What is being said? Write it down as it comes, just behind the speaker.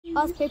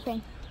I was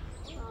pooping.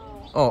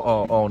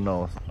 Oh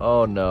no.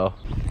 Oh no.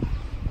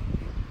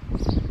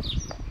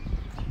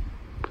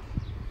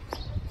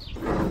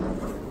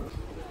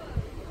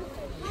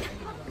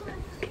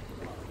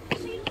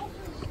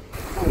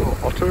 Oh,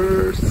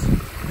 otters.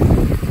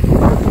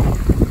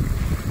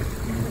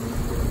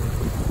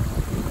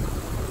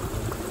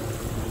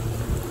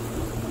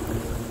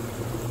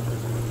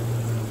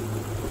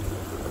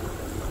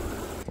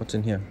 What's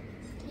in here?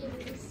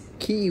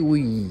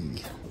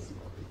 Kiwi.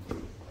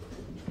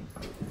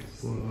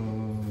 Whoa.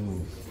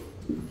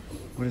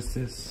 What is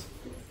this?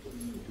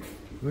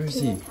 Where is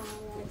he?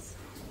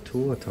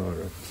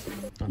 Tuatara.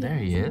 Oh, there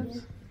he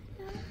is.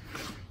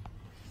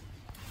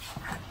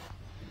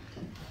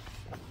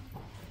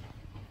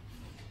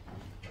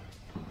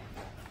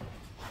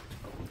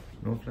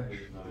 No flash.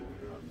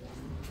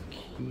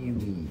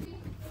 Kiwi.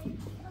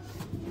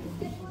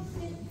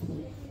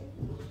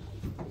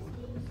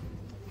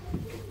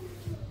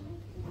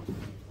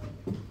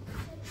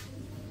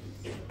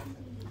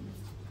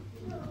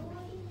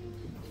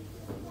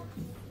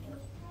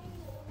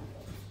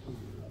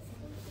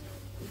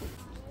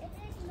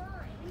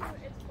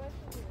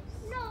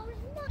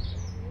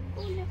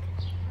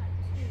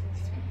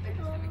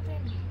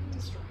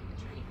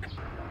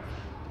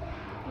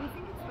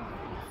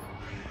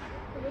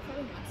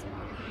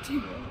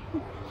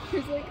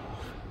 There's like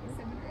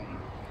 7 or 8.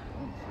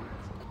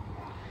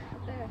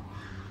 Up there.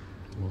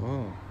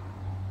 Wow.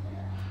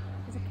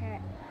 There's a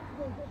cat.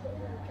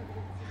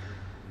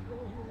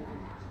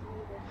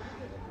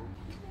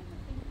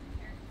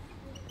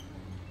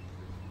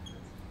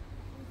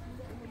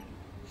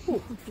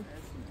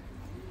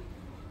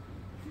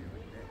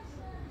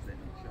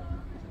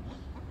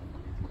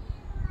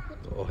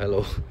 Oh,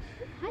 hello.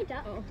 Hi,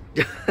 Dad. Oh.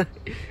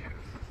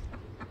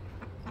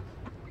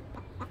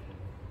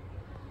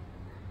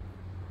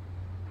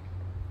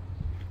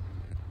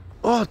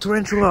 Oh,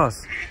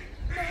 tarantulas!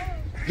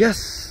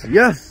 Yes,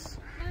 yes!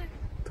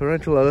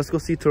 Tarantula, let's go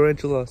see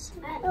tarantulas.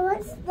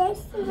 What's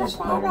next to the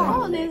shoulder?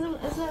 Oh,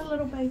 is that a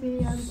little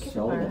baby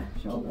shoulder?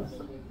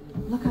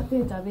 Look up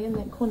there, Debbie, in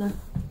that corner.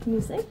 Can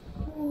you see?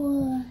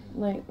 What?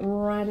 Like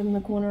right in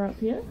the corner up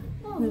here.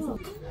 Oh.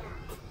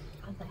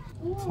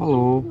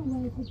 Hello.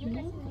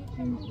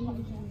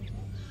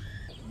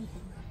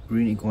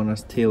 Green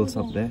iguana's tails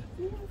up there.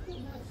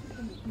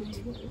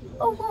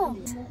 Oh, wow.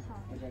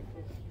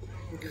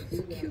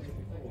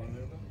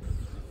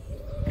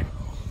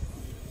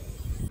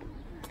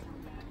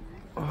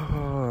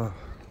 Oh,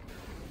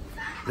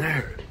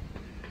 there.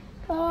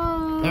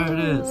 Oh, There it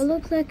is. It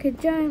looks like a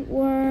giant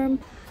worm.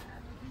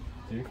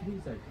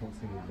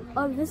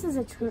 Oh, this is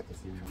a tree.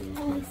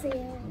 Let me see it.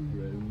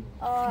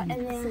 Oh, and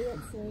there.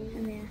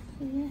 And there.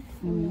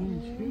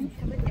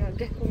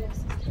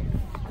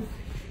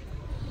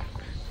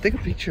 Take a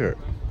picture.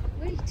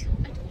 Wait.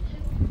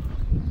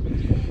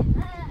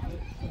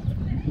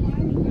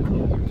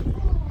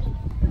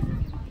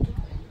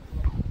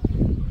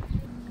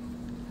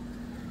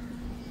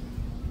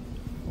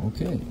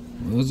 Okay,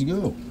 let's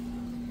go.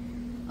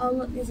 Oh,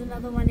 look, there's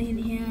another one in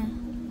here.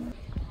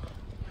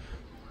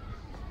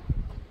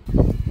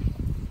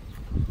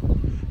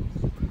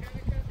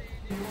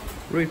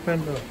 Red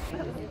panda.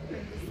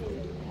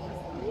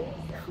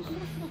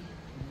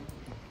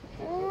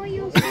 Oh,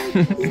 you're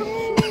so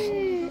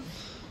cute.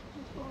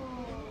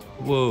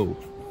 Whoa.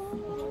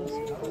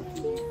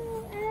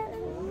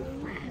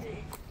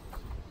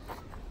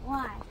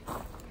 Why?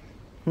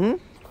 Hmm?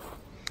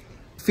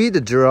 Feed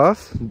the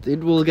giraffe,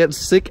 it will get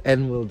sick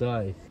and will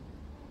die.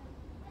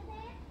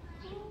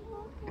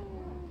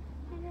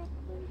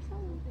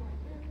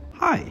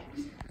 Hi.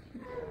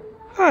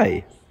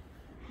 Hi.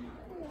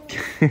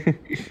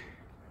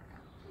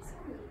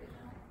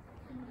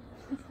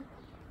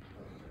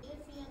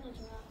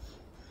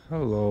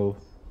 Hello.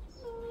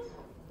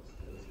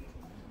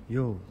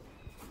 Yo.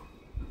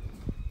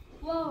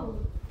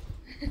 Whoa.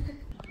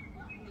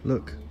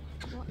 Look,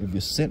 if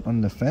you sit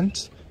on the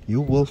fence,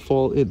 you will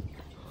fall in.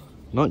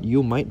 Not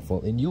you might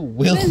fall in, you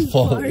will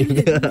fall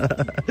in.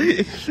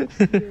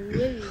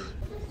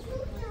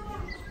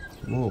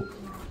 Whoa.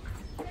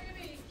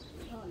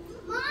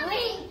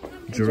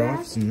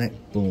 Giraffe's neck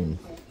bone.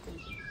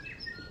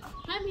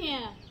 I'm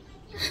here.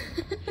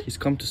 He's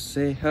come to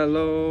say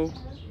hello.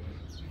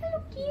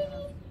 Hello,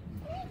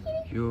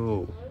 kitty.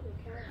 Yo.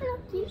 Hello,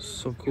 kitty.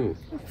 So cool.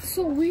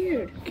 So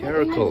weird.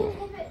 Caracal.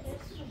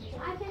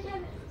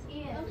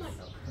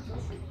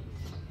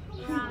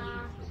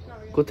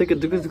 Go take a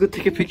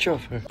picture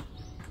of her.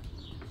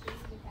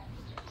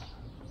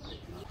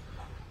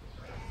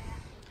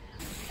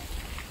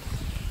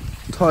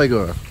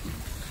 Tiger.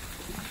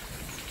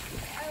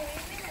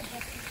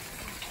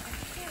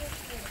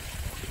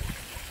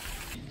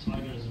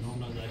 Tiger is an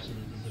organisation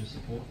that the zoo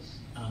supports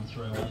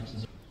through our Wellington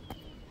Zoo.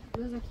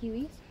 Those are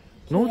kiwis?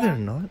 No, they're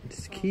not.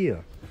 It's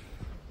Kia.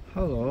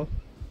 Hello.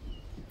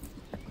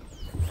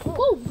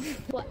 Whoa!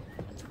 What?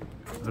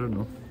 I don't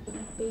know.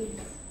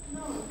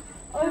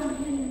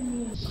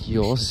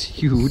 Yours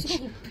huge.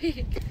 So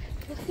big.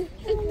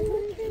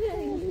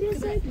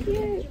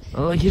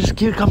 Oh,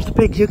 here comes the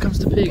pig. Here comes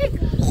the pig.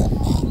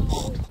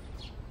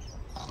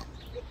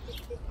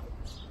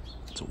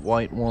 It's a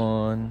white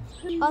one.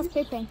 I was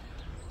peeping.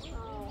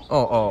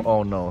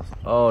 Oh no.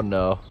 Oh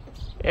no.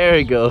 There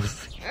he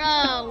goes.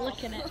 Oh,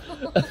 look at it.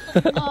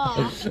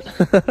 Oh.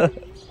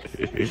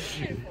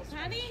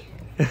 Honey?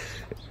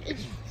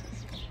 It's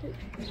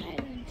right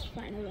in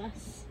front of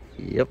us.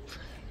 Yep.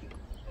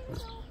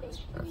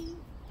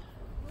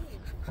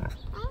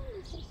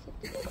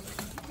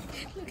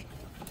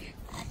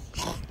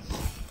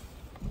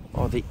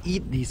 Oh, they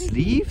eat these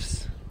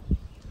leaves?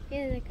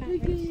 Yeah, the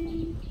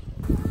cockroach.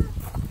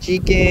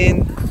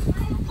 Chicken.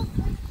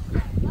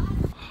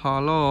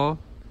 Hello.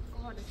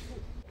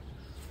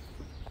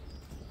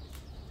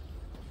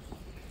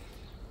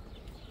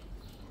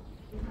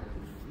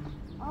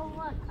 Oh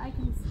look, I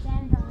can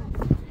stand on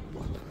it.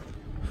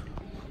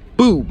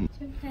 Boom.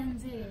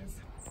 Chimpanzees.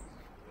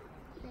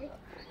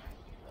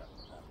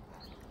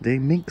 They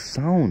make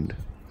sound.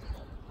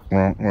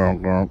 Here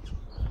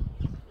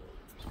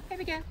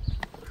we go.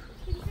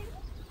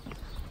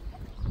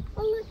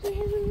 Oh look, they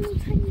have a little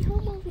tiny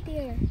home over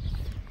there.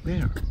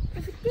 Where?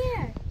 Over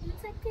there.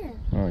 It's like there.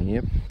 Oh,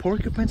 yep.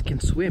 Porcupines can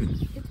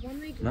swim. It's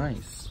one-way glass.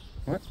 Nice.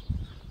 What?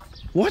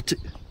 What?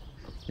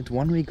 It's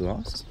one-way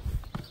glass?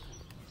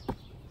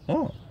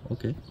 Oh,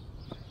 okay.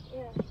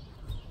 Yeah.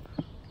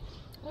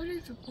 What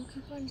is the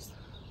porcupines?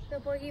 The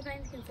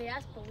porcupines can see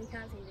us, but we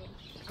can't see them.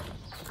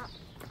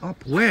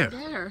 Up where?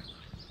 There.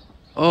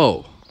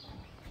 Oh.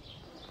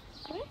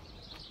 Where?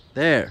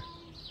 There.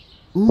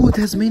 Ooh,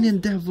 Tasmanian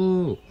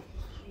devil.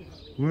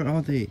 Where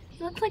are they?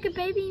 Looks like a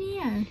baby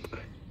Neo.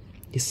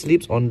 He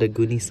sleeps on the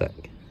gunny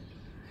sack.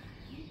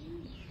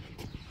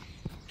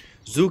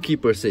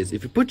 Zookeeper says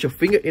if you put your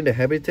finger in the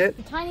habitat,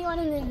 The tiny one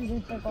and then the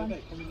big one.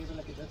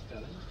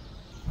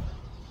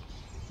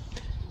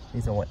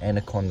 these are what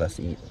anacondas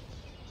eat.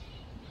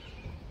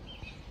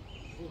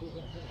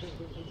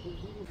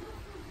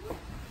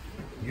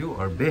 You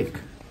are big.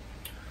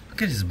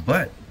 Look at his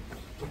butt.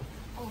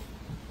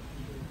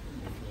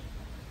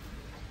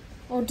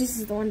 Oh, this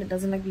is the one that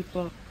doesn't like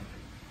people.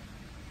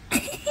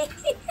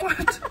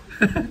 What?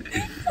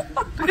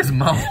 Look at his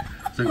mouth.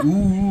 It's like,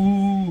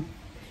 ooh. Look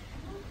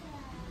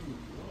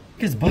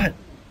at his butt.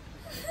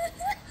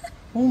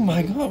 Oh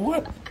my god,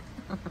 what?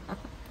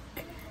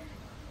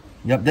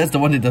 Yep, that's the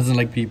one that doesn't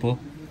like people.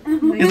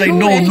 He's like,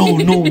 no. I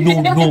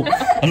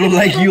don't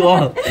like you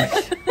all.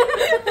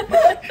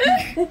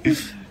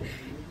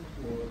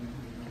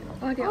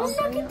 Oh, look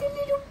at the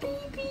little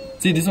baby.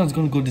 See, this one's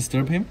gonna go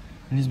disturb him.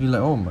 And he's be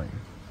like, oh my.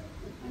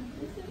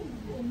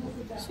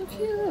 So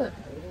cute.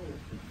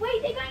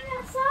 Wait, they're going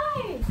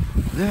outside.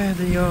 There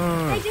they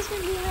are. They just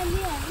went behind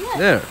here. Look.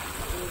 There.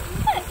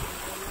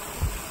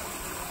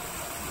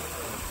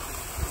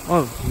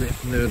 Oh,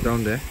 they're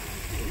down there.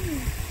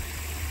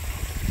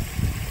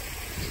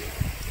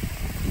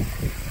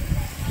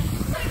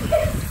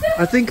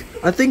 I think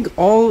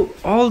all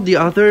the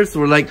others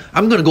were like,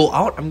 I'm gonna go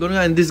out,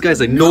 and this guy's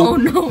like, no,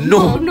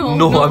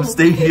 I'm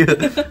staying here.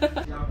 This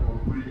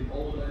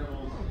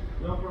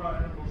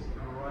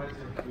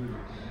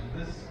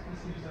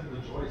gives them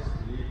the choice to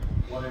eat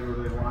whatever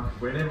they want,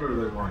 whenever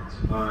they want,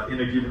 in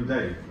a given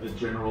day. A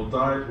general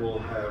diet will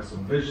have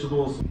some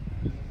vegetables.